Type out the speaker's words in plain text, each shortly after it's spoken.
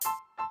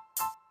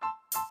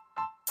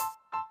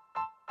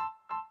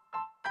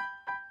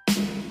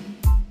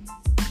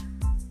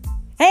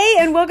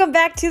and welcome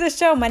back to the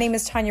show. My name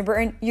is Tanya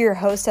Burton, your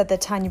host at the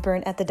Tanya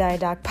Burton at the Diet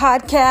Doc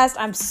podcast.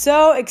 I'm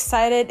so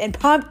excited and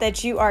pumped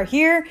that you are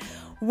here.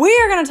 We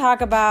are going to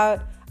talk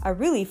about a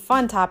really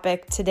fun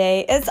topic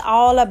today. It's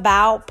all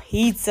about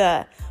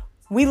pizza.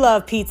 We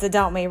love pizza,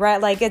 don't we?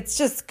 Right? Like, it's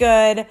just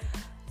good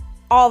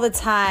all the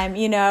time.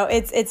 You know,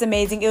 it's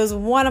amazing. It was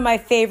one of my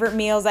favorite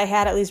meals I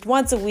had at least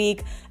once a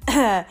week.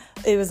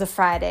 It was a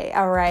Friday.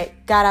 All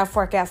right. Got off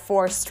work at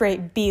 4,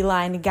 straight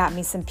beeline and got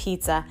me some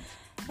pizza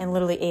and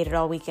literally ate it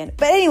all weekend.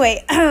 But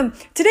anyway,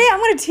 today I'm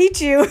going to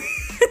teach you,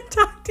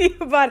 talk to you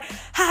about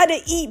how to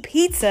eat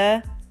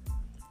pizza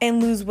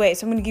and lose weight.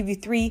 So I'm going to give you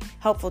 3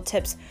 helpful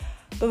tips.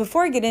 But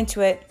before I get into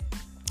it,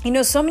 you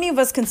know, so many of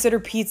us consider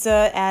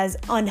pizza as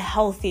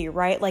unhealthy,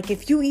 right? Like,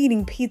 if you're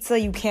eating pizza,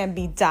 you can't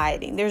be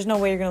dieting. There's no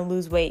way you're going to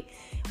lose weight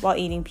while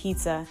eating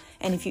pizza.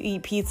 And if you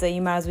eat pizza,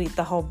 you might as well eat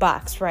the whole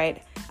box,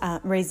 right?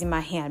 Raising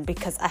my hand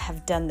because I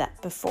have done that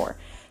before.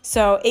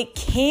 So it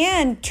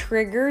can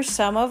trigger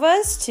some of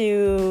us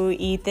to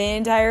eat the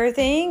entire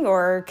thing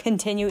or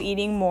continue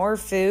eating more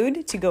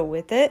food to go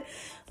with it,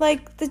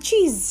 like the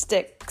cheese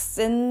sticks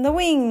and the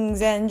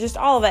wings and just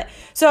all of it.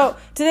 So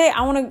today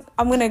I'm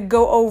gonna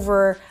go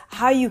over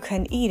how you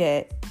can eat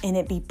it and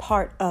it be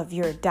part of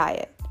your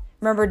diet.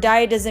 Remember,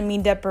 diet doesn't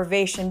mean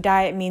deprivation.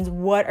 Diet means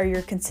what are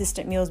your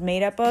consistent meals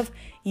made up of?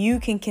 You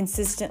can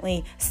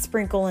consistently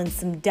sprinkle in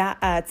some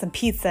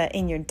pizza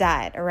in your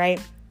diet, all right?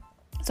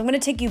 So I'm going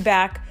to take you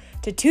back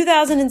to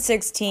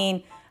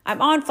 2016.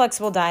 I'm on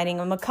flexible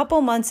dieting. I'm a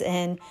couple months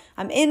in.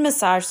 I'm in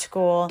massage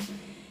school,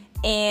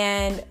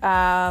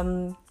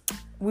 and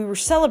we were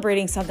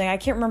celebrating something. I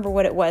can't remember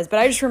what it was, but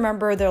I just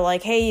remember they're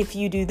like, hey, if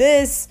you do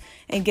this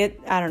and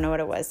I don't know what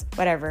it was,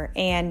 whatever.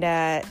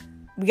 And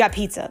we got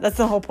pizza. That's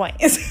the whole point.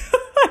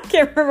 I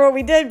can't remember what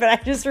we did, but I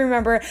just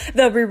remember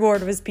the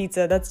reward was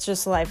pizza. That's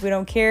just life. We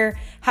don't care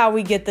how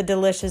we get the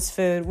delicious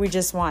food. We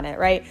just want it,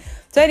 right?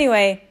 So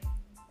anyway,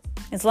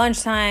 it's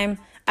lunchtime.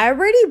 I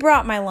already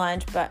brought my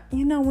lunch, but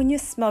you know, when you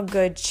smell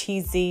good,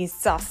 cheesy,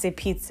 saucy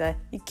pizza,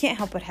 you can't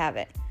help but have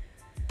it.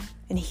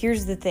 And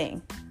here's the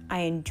thing.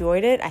 I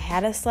enjoyed it. I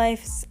had a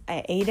slice.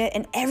 I ate it.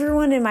 And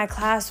everyone in my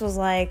class was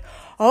like,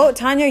 oh,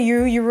 Tanya,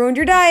 you ruined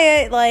your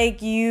diet.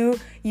 Like, you're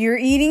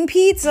eating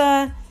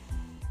pizza.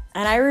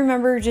 And I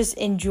remember just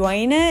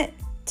enjoying it,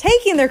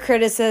 taking their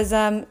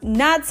criticism,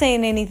 not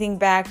saying anything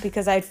back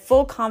because I had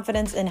full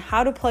confidence in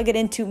how to plug it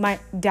into my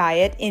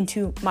diet,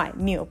 into my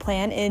meal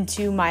plan,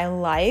 into my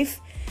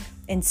life,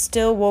 and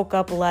still woke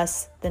up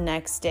less the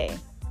next day.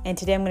 And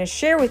today I'm going to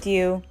share with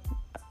you,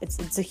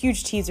 it's a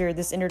huge teaser,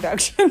 this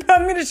introduction, but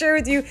I'm going to share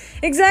with you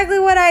exactly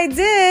what I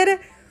did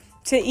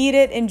to eat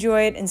it,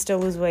 enjoy it, and still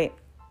lose weight.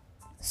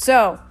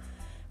 So I'm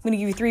going to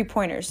give you 3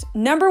 pointers.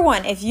 Number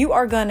 1, if you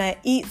are going to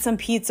eat some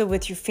pizza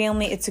with your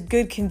family, it's a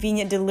good,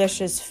 convenient,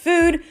 delicious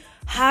food.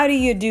 How do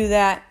you do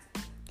that?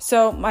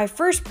 So my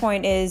first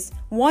point is,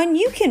 1,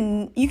 you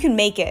can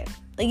make it.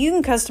 Like, you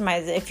can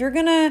customize it. If you're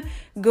going to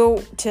go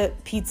to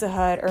Pizza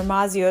Hut or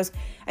Mazio's,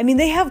 I mean,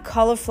 they have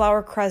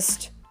cauliflower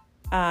crust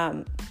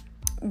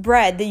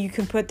bread that you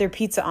can put their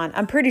pizza on.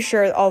 I'm pretty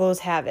sure all those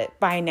have it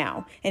by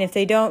now. And if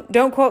they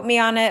don't quote me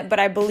on it, but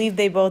I believe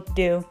they both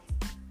do.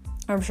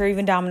 I'm sure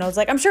even Domino's,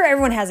 I'm sure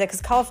everyone has it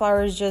because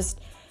cauliflower is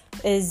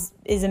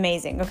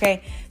amazing.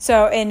 Okay.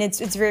 So, and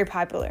it's very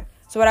popular.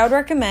 So what I would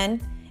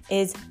recommend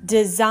is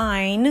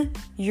design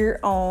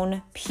your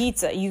own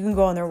pizza. You can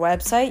go on their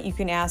website. You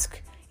can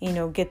ask,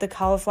 get the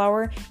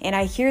cauliflower. And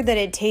I hear that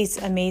it tastes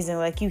amazing.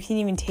 Like, you can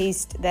even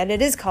taste that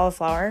it is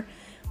cauliflower,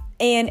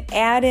 and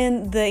add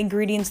in the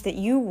ingredients that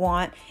you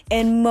want.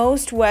 And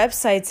most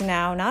websites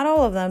now, not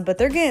all of them, but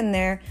they're getting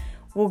there,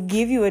 will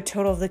give you a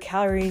total of the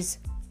calories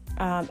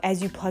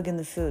as you plug in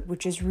the food,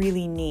 which is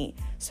really neat.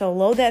 So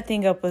load that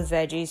thing up with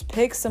veggies,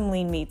 pick some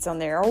lean meats on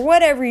there, or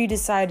whatever you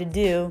decide to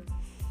do,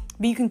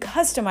 but you can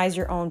customize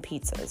your own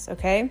pizzas,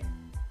 okay?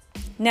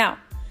 Now,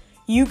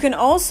 you can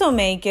also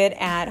make it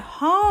at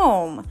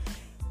home.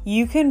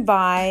 You can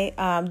buy,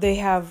 they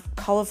have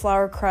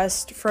cauliflower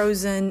crust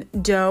frozen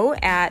dough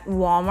at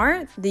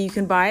Walmart that you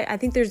can buy. I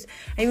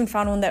even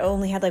found one that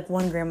only had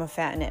 1 gram of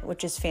fat in it,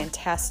 which is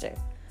fantastic.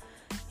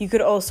 You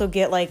could also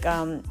get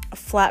a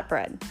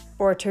flatbread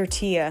or a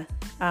tortilla.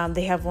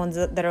 They have ones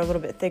that are a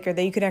little bit thicker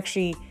that you could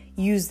actually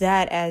use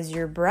that as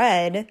your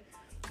bread,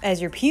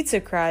 as your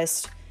pizza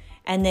crust.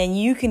 And then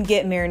you can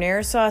get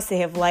marinara sauce. They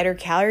have lighter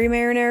calorie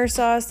marinara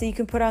sauce that you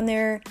can put on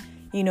there.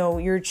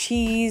 Your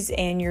cheese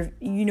and your,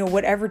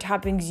 whatever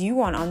toppings you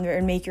want on there,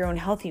 and make your own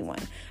healthy one.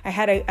 I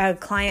had a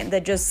client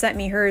that just sent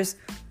me hers,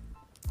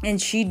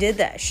 and she did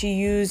that. She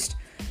used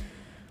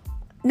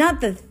not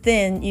the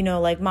thin,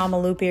 like Mama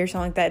Lupe or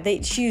something like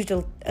that. She used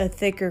a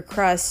thicker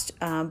crust,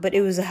 but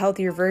it was a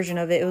healthier version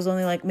of it. It was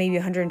only maybe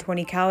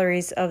 120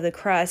 calories of the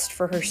crust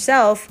for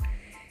herself,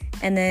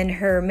 and then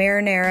her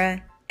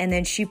marinara, and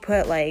then she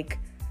put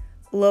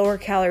lower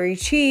calorie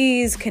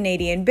cheese,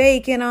 Canadian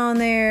bacon on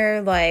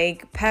there,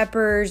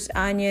 peppers,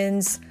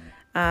 onions.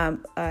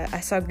 I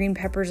saw green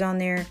peppers on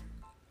there,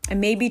 and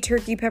maybe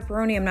turkey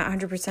pepperoni. I'm not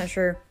 100%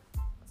 sure,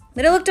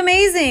 but it looked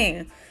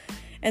amazing.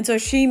 And so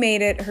she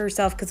made it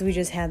herself because we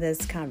just had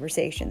this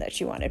conversation that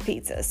she wanted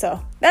pizza.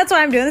 So that's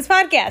why I'm doing this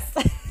podcast.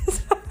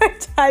 So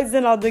it ties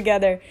in all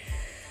together.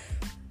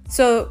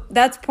 So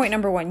that's point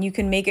number one. You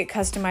can make it,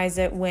 customize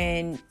it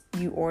when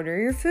you order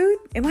your food.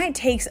 It might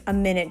take a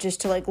minute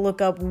just to like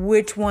look up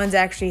which ones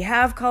actually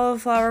have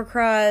cauliflower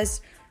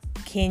crust.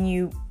 Can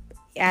you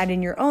add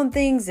in your own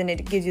things, and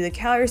it gives you the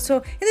calories. So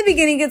in the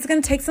beginning, it's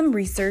going to take some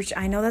research.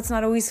 I know that's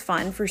not always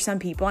fun for some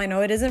people. I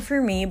know it isn't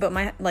for me, but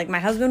my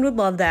husband would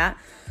love that.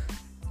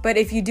 But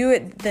if you do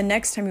it the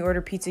next time you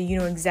order pizza, you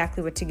know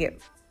exactly what to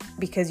get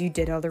because you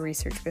did all the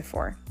research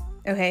before.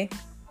 Okay.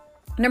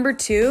 Number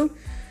two,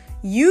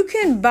 you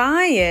can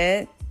buy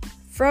it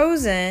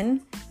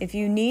frozen if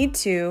you need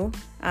to.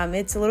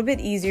 It's a little bit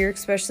easier,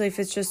 especially if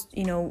it's just,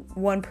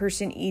 one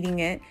person eating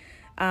it.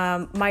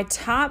 My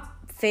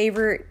top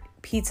favorite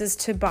pizzas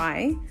to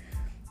buy,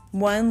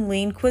 one,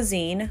 Lean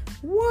Cuisine.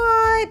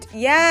 What?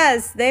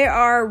 Yes, they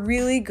are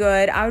really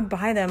good. I would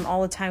buy them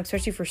all the time,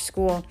 especially for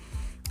school.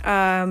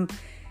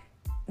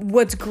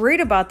 What's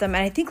great about them,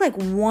 and I think like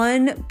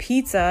one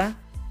pizza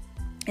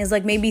is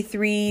like maybe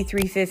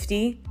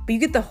 $3.50, but you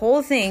get the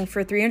whole thing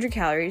for 300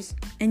 calories.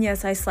 And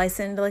yes, I slice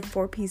it into like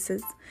 4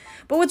 pieces.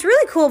 But what's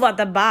really cool about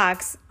the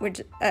box,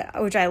 which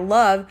I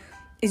love,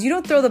 is you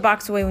don't throw the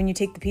box away when you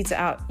take the pizza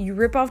out. You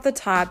rip off the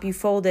top, you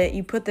fold it,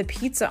 you put the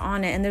pizza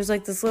on it, and there's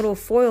like this little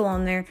foil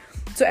on there.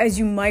 So as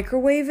you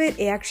microwave it,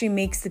 it actually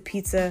makes the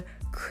pizza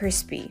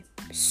crispy.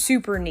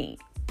 Super neat.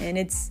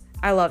 And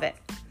I love it.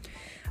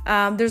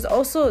 There's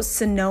also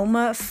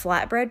Sonoma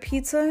flatbread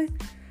pizza.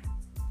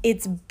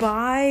 It's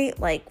by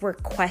like where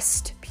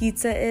Quest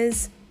Pizza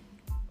is.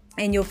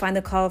 And you'll find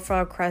the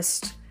cauliflower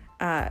crust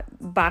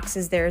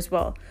boxes there as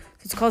well.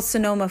 So it's called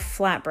Sonoma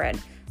flatbread.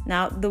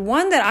 Now, the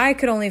one that I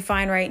could only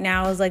find right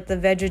now is like the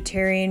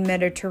vegetarian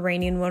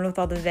Mediterranean one with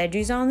all the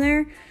veggies on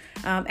there.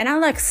 And I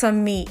like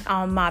some meat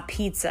on my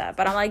pizza.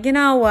 But I'm like, you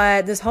know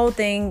what? This whole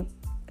thing,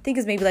 I think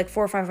is maybe like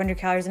 400 or 500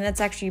 calories. And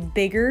it's actually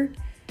bigger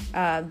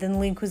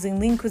than Lean Cuisine.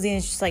 Lean Cuisine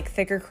is just like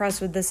thicker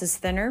crust, with this is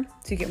thinner.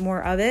 So you get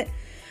more of it.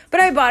 But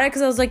I bought it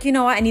because I was like, you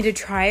know what? I need to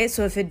try it.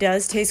 So if it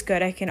does taste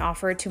good, I can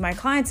offer it to my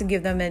clients and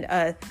give them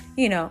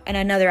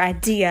another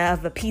idea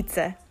of a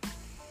pizza.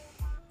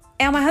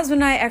 And my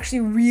husband and I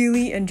actually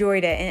really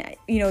enjoyed it.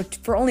 And,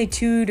 for only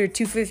 200 to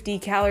 250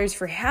 calories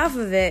for half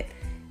of it,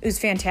 it was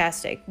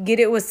fantastic.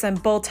 Get it with some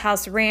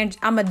Bolthouse Ranch.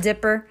 I'm a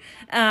dipper.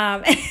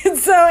 And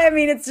so,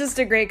 it's just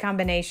a great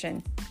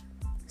combination.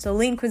 So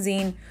Lean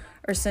Cuisine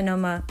or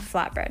Sonoma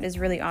flatbread is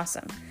really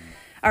awesome.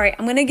 All right,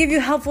 I'm going to give you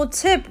a helpful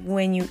tip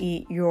when you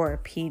eat your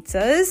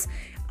pizzas.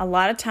 A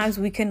lot of times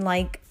we can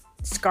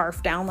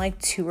scarf down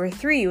 2 or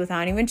 3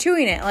 without even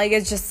chewing it.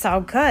 It's just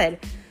so good.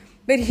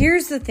 But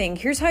here's the thing.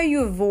 Here's how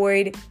you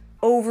avoid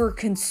over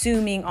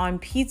consuming on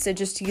pizza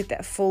just to get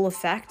that full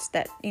effect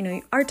that,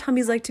 our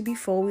tummies like to be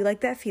full. We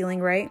like that feeling,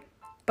 right?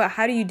 But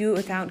how do you do it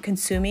without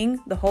consuming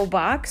the whole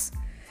box?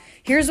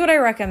 Here's what I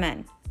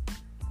recommend.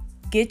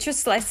 Get your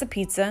slice of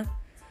pizza,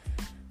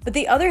 but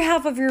the other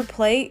half of your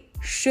plate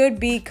should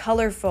be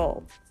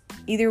colorful,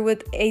 either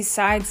with a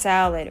side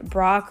salad,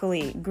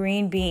 broccoli,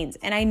 green beans.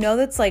 And I know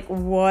that's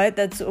what?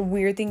 That's a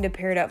weird thing to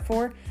pair it up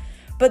for.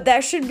 But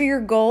that should be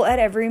your goal at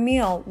every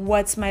meal.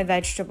 What's my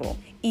vegetable?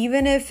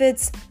 Even if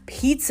it's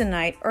pizza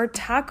night or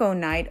taco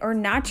night or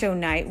nacho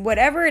night,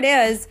 whatever it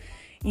is,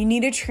 you need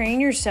to train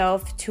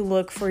yourself to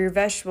look for your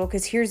vegetable.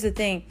 Because here's the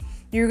thing.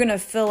 You're going to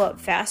fill up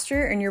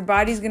faster and your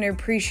body's going to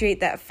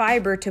appreciate that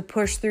fiber to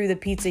push through the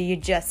pizza you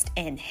just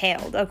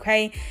inhaled,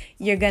 okay?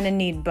 You're going to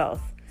need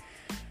both.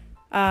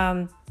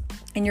 And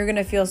you're going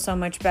to feel so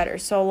much better.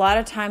 So a lot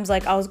of times,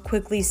 I'll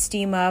quickly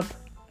steam up,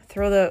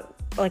 throw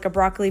a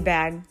broccoli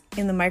bag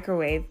in the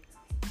microwave,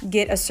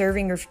 get a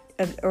serving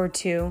or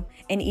 2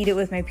 and eat it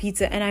with my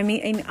pizza. And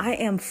I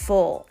am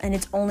full, and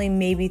it's only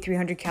maybe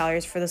 300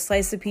 calories for the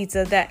slice of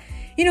pizza that,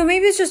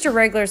 maybe it's just a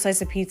regular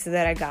slice of pizza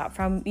that I got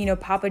from,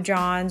 Papa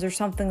John's or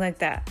something like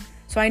that.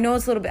 So I know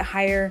it's a little bit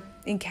higher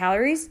in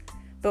calories,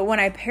 but when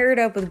I pair it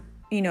up with,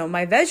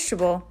 my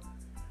vegetable,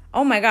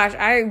 oh my gosh,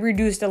 I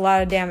reduced a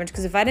lot of damage,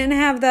 because if I didn't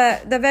have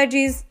the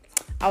veggies,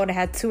 I would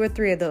have had 2 or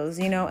 3 of those,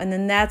 and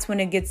then that's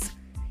when it gets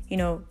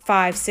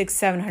 500, 600,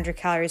 700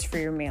 calories for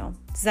your meal.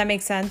 Does that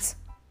make sense?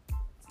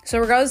 So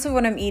regardless of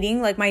what I'm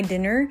eating, my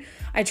dinner,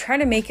 I try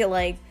to make it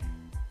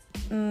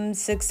 600,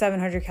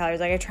 700 calories.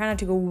 I try not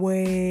to go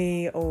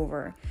way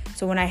over.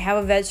 So when I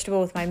have a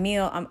vegetable with my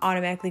meal, I'm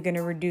automatically going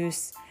to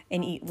reduce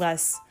and eat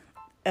less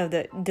of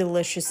the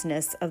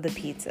deliciousness of the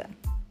pizza.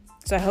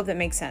 So I hope that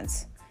makes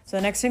sense. So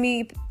the next time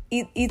you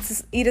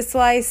eat a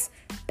slice,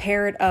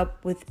 pair it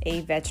up with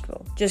a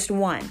vegetable. Just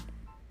one.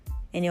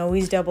 And you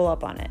always double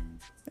up on it.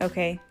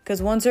 Okay,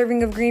 because 1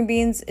 serving of green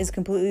beans is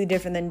completely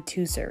different than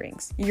 2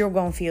 servings. You're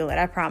going to feel it,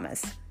 I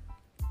promise.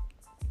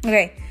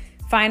 Okay,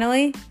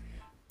 finally,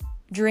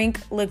 drink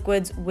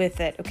liquids with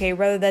it. Okay,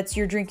 whether that's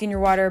you're drinking your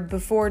water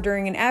before,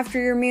 during, and after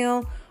your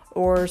meal,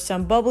 or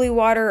some bubbly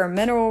water or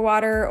mineral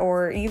water,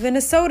 or even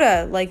a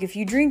soda, if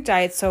you drink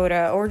diet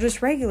soda or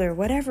just regular,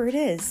 whatever it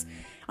is,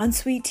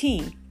 unsweet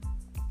tea.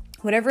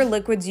 whatever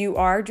liquids you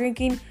are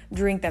drinking,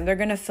 drink them. They're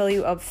going to fill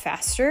you up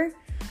faster.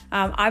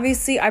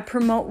 Obviously, I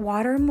promote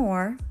water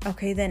more,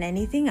 than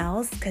anything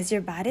else because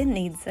your body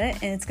needs it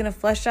and it's going to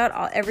flush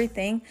out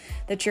everything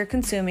that you're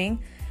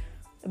consuming.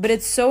 But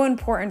it's so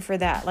important for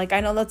that. Like, I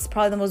know that's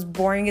probably the most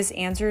boringest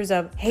answers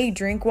of, hey,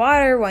 drink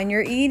water when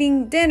you're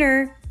eating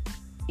dinner,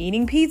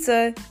 eating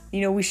pizza.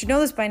 We should know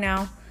this by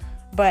now.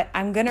 But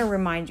I'm going to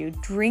remind you,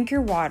 drink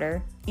your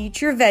water,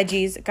 eat your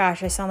veggies.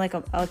 Gosh, I sound like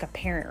a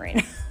parent right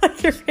now,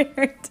 like your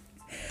parent.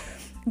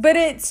 But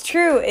it's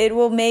true. It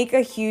will make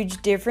a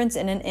huge difference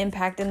and an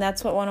impact. And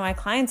that's what one of my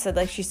clients said.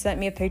 Like, she sent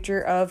me a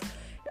picture of,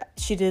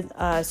 she did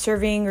a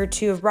serving or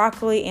two of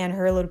broccoli and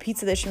her little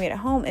pizza that she made at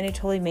home. And it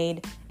totally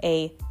made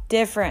a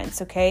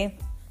difference, okay?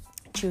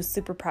 She was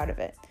super proud of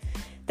it.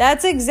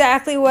 That's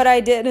exactly what I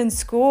did in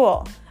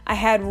school. I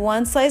had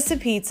one slice of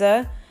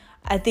pizza.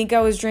 I think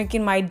I was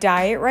drinking my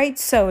Diet Right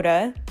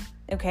soda,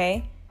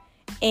 okay?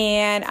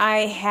 And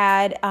I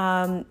had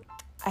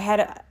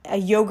a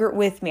yogurt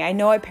with me. I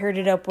know I paired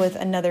it up with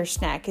another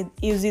snack. It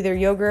was either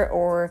yogurt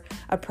or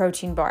a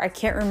protein bar. I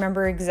can't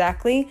remember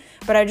exactly,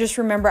 but I just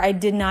remember I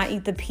did not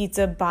eat the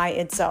pizza by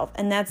itself.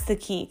 And that's the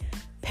key.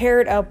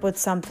 Pair it up with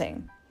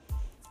something,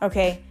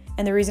 okay?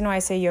 And the reason why I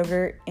say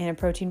yogurt and a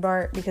protein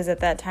bar, because at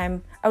that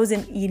time I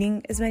wasn't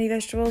eating as many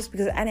vegetables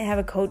because I didn't have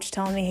a coach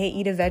telling me, hey,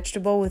 eat a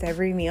vegetable with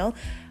every meal.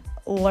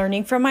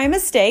 Learning from my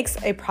mistakes,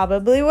 it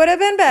probably would have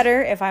been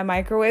better if I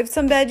microwaved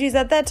some veggies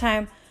at that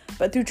time.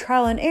 But through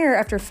trial and error,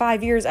 after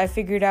 5 years, I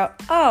figured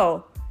out,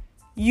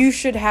 you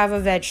should have a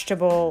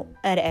vegetable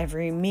at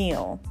every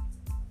meal.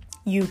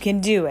 You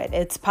can do it.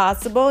 It's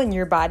possible, and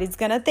your body's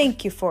going to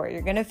thank you for it.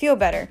 You're going to feel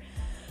better.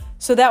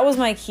 So that was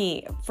my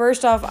key.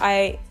 First off,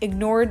 I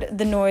ignored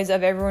the noise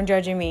of everyone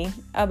judging me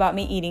about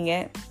me eating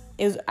it.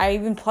 I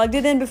even plugged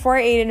it in before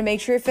I ate it to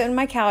make sure it fit in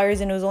my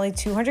calories, and it was only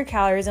 200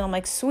 calories, and I'm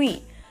like,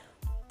 sweet.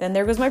 Then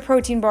there goes my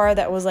protein bar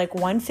that was like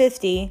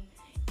 150,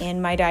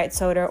 and my diet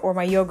soda or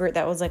my yogurt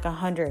that was like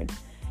 100.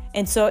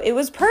 And so it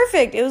was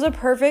perfect. It was a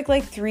perfect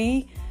like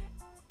 3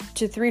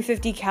 to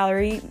 350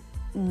 calorie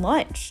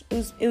lunch.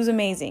 It was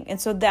amazing. And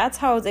so that's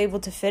how I was able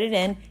to fit it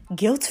in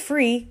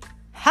guilt-free.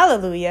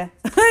 Hallelujah.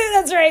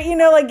 That's right.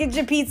 Like get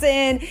your pizza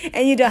in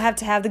and you don't have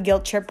to have the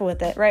guilt trip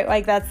with it, right?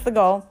 Like that's the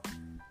goal.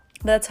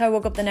 That's how I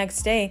woke up the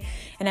next day,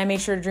 and I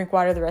made sure to drink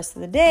water the rest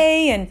of the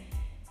day. And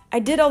I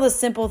did all the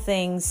simple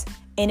things,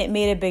 and it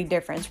made a big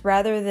difference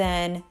rather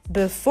than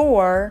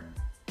before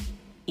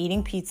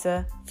eating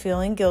pizza,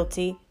 feeling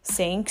guilty,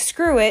 saying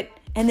screw it,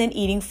 and then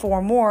eating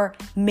 4 more,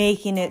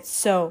 making it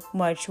so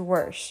much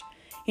worse.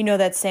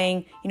 That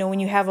saying, when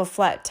you have a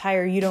flat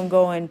tire, you don't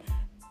go and,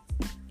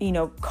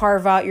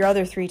 carve out your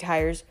other 3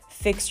 tires,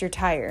 fix your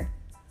tire.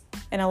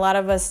 And a lot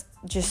of us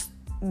just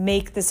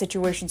make the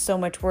situation so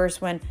much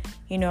worse when,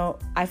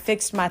 I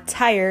fixed my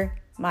tire,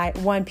 my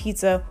one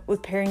pizza,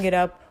 with pairing it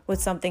up with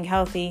something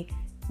healthy,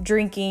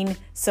 drinking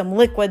some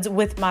liquids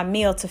with my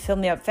meal to fill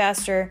me up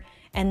faster,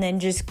 and then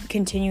just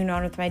continuing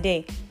on with my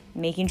day,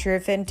 making sure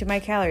it fit into my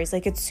calories.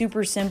 Like, it's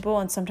super simple,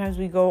 and sometimes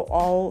we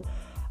go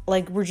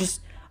we're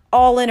just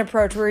all in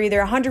approach. We're either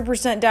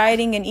 100%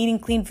 dieting and eating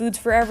clean foods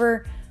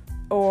forever,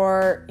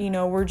 or,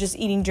 we're just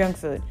eating junk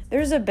food.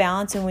 There's a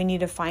balance, and we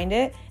need to find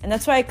it. And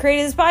that's why I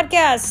created this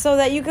podcast, so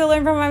that you can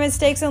learn from my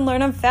mistakes and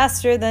learn them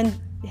faster than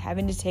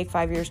having to take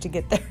 5 years to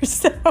get there.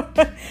 So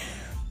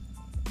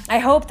I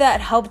hope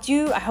that helped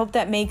you. I hope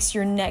that makes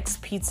your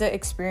next pizza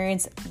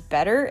experience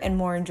better and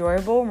more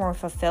enjoyable, more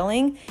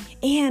fulfilling.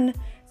 And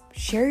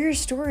share your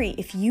story.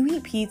 If you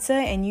eat pizza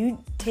and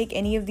you take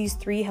any of these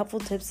 3 helpful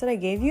tips that I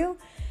gave you,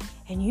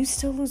 and you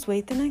still lose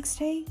weight the next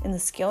day and the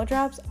scale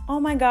drops, oh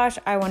my gosh,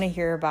 I want to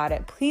hear about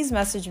it. Please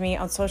message me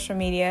on social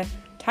media,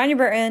 Tanya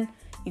Burton.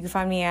 You can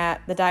find me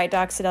at The Diet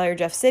Doc, Sedalia,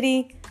 Jeff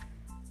City,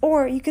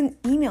 or you can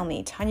email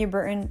me,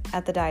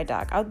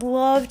 TanyaBurton@TheDietDoc. I'd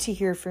love to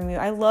hear from you.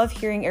 I love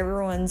hearing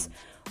everyone's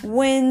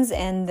wins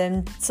and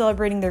them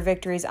celebrating their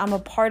victories. I'm a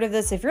part of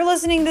this. If you're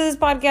listening to this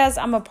podcast,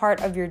 I'm a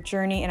part of your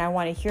journey, and I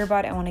want to hear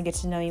about it. I want to get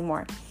to know you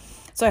more.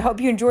 So I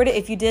hope you enjoyed it.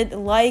 If you did,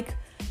 like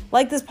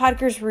this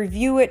podcast,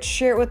 review it,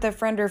 share it with a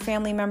friend or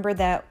family member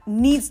that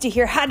needs to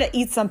hear how to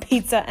eat some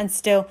pizza and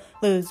still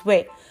lose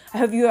weight. I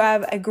hope you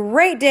have a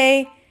great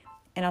day,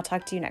 and I'll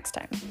talk to you next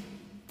time.